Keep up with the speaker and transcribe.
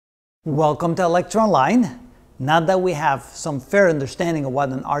Welcome to Electron. Now that we have some fair understanding of what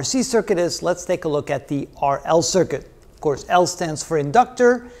an RC circuit is, let's take a look at the RL circuit. Of course, L stands for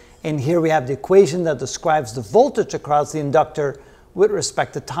inductor, and here we have the equation that describes the voltage across the inductor with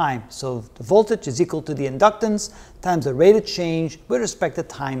respect to time. So the voltage is equal to the inductance times the rate of change with respect to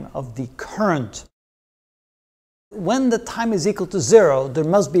time of the current. When the time is equal to 0, there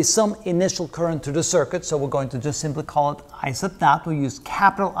must be some initial current to the circuit, so we're going to just simply call it I sub naught. We'll use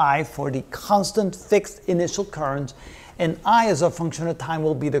capital I for the constant fixed initial current, and I as a function of time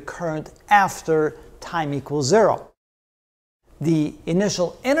will be the current after time equals 0. The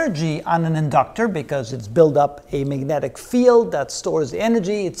initial energy on an inductor, because it's built up a magnetic field that stores the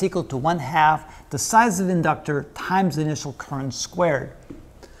energy, it's equal to 1/2 the size of the inductor times the initial current squared.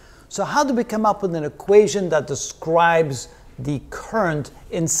 So how do we come up with an equation that describes the current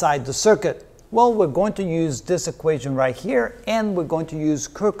inside the circuit? Well, we're going to use this equation right here, and we're going to use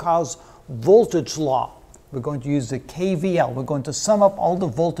Kirchhoff's voltage law. We're going to use the KVL. We're going to sum up all the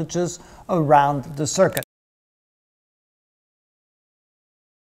voltages around the circuit.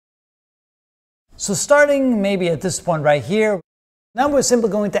 So starting maybe at this point right here, now we're simply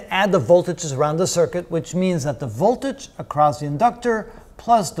going to add the voltages around the circuit, which means that the voltage across the inductor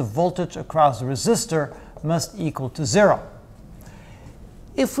plus the voltage across the resistor must equal to 0.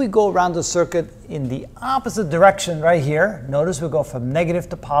 If we go around the circuit in the opposite direction right here, notice we go from negative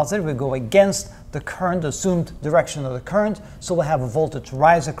to positive, we go against the current, assumed direction of the current, so we'll have a voltage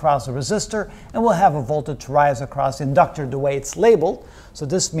rise across the resistor, and we'll have a voltage rise across the inductor the way it's labeled. So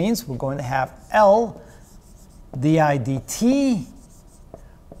this means we're going to have L di dt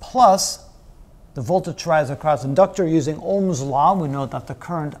plus the voltage rise across the inductor. Using Ohm's law, we know that the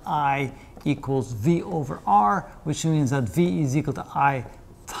current I equals V over R, which means that V is equal to I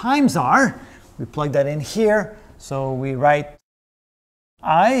times R. We plug that in here, so we write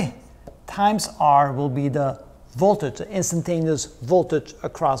I times R will be the voltage, the instantaneous voltage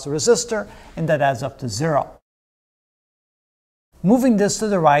across the resistor, and that adds up to 0. Moving this to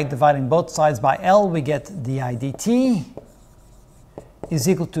the right, dividing both sides by L, we get di dt is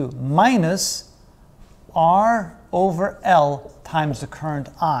equal to minus R over L times the current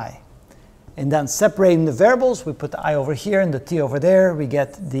I. And then separating the variables, we put the I over here and the t over there. We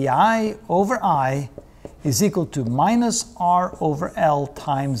get di over I is equal to minus R over L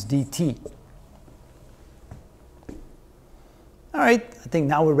times dt. All right, I think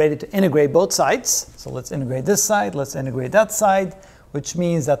now we're ready to integrate both sides. So let's integrate this side, let's integrate that side, which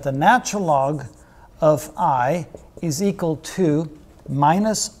means that the natural log of I is equal to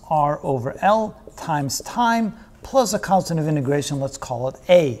minus R over L times time plus a constant of integration, let's call it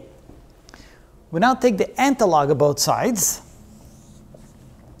A. We now take the antilog of both sides,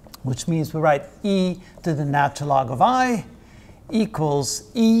 which means we write e to the natural log of I equals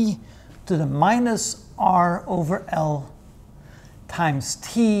e to the minus R over L times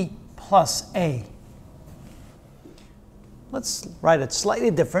t plus A. Let's write it slightly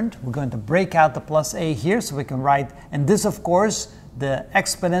different. We're going to break out the plus A here so we can write, and this of course, the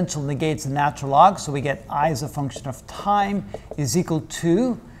exponential negates the natural log, so we get I as a function of time is equal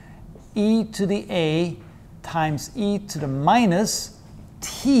to e to the A times e to the minus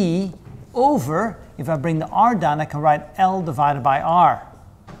t over, if I bring the R down, I can write L divided by R.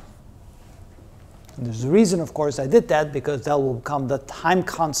 And there's a reason, of course, I did that, because that will become the time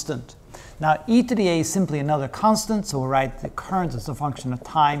constant. Now, e to the A is simply another constant, so we'll write the current as a function of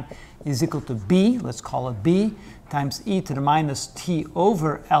time is equal to B, let's call it B, times e to the minus t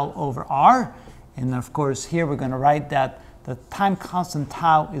over L over R. And of course, here we're going to write that the time constant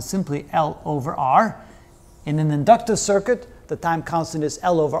tau is simply L over R. In an inductive circuit, the time constant is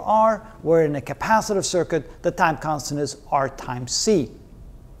L over R, where in a capacitive circuit, the time constant is R times C.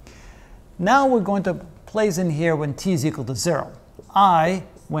 Now we're going to place in here when t is equal to 0. I,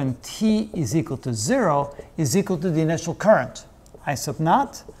 when t is equal to 0, is equal to the initial current, I sub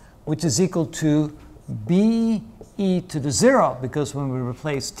naught, which is equal to B e to the 0, because when we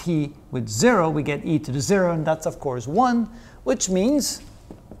replace t with 0, we get e to the 0, and that's of course 1, which means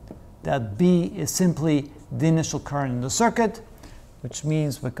that B is simply the initial current in the circuit, which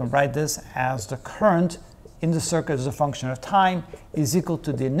means we can write this as the current in the circuit as a function of time is equal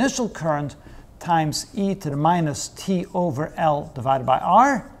to the initial current times e to the minus t over L divided by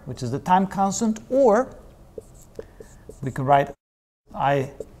R, which is the time constant, or we can write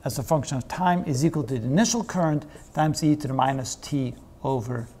I as a function of time is equal to the initial current times e to the minus t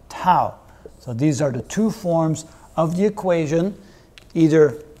over tau. So these are the two forms of the equation,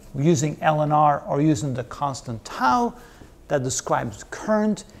 either using L and R or using the constant tau, that describes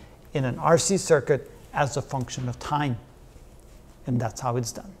current in an RC circuit as a function of time. And that's how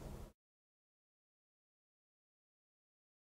it's done.